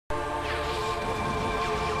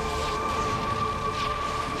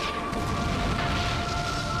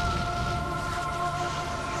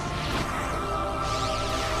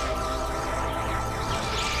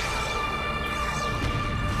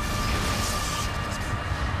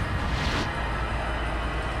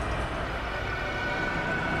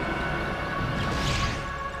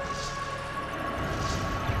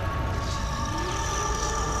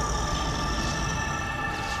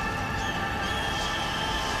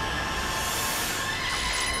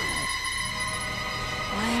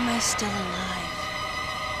still alive?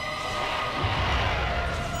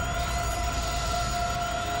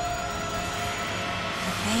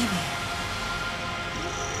 The baby.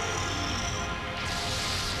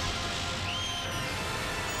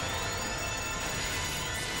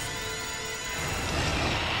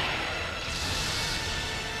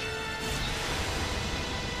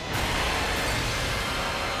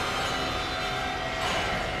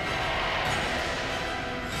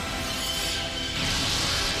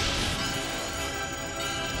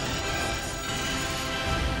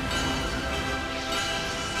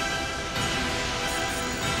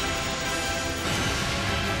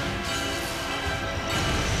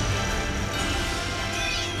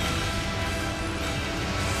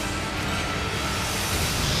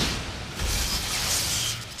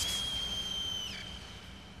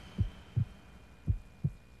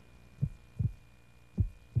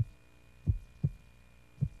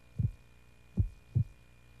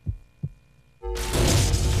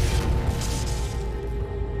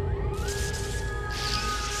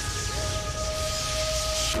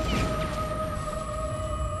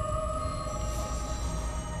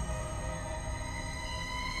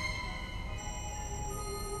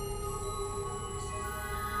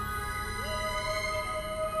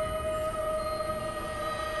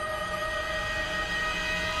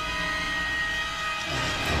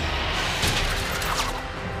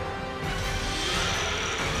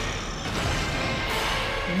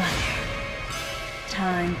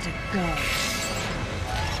 Time to go.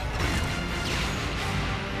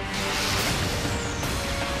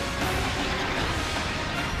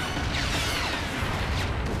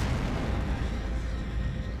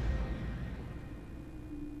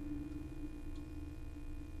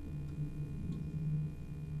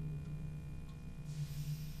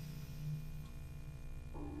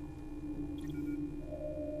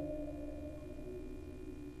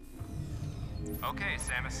 Okay,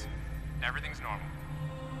 Samus. Everything's normal.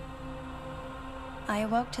 I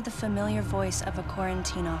awoke to the familiar voice of a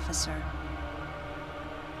quarantine officer.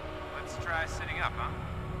 Let's try sitting up, huh?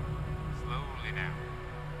 Slowly now.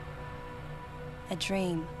 A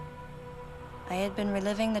dream. I had been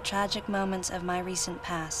reliving the tragic moments of my recent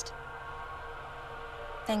past.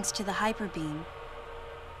 Thanks to the hyper beam,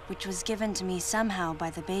 which was given to me somehow by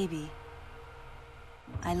the baby,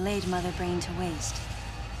 I laid Mother Brain to waste.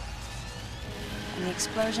 And the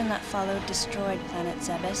explosion that followed destroyed Planet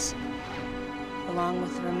Zebes, along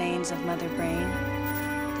with the remains of Mother Brain,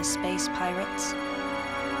 the space pirates,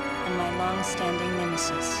 and my long-standing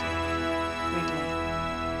nemesis, Wrigley,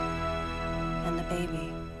 and the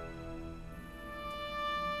baby.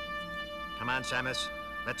 Come on, Samus.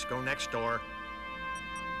 Let's go next door.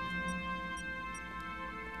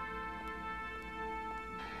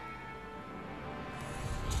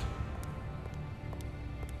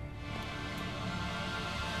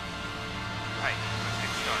 Right, let's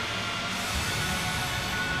get started.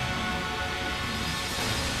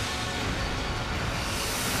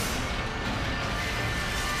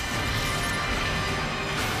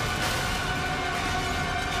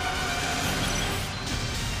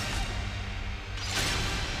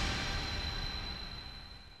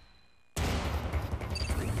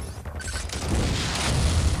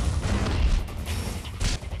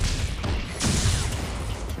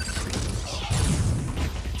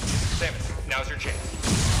 Samus, now's your chance.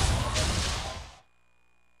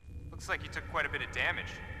 Looks like you took quite a bit of damage.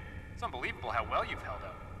 It's unbelievable how well you've held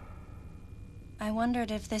up. I wondered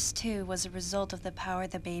if this too was a result of the power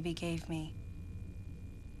the baby gave me.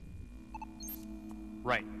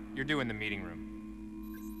 Right, you're due in the meeting room.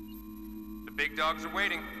 The big dogs are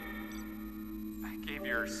waiting. I gave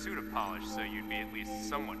your suit a polish so you'd be at least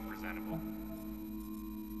somewhat presentable.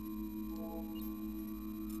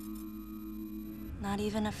 Not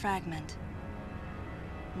even a fragment.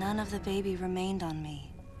 None of the baby remained on me.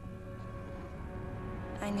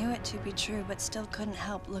 I knew it to be true, but still couldn't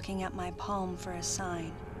help looking at my palm for a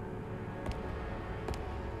sign.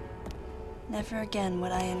 Never again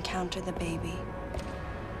would I encounter the baby.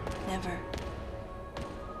 Never.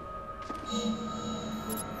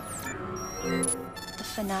 The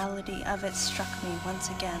finality of it struck me once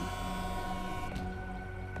again.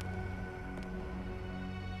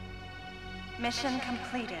 Mission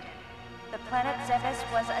completed. The planet Zebes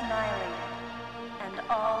was annihilated, and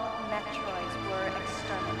all Metroids were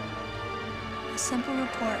exterminated. A simple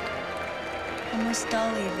report, almost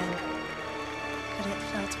dull even, but it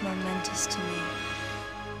felt momentous to me.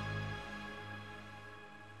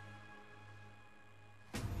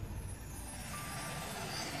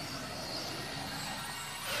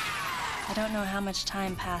 I don't know how much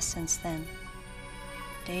time passed since then.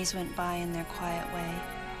 Days went by in their quiet way.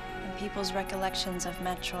 and people's recollections of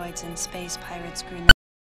Metroids and space pirates grew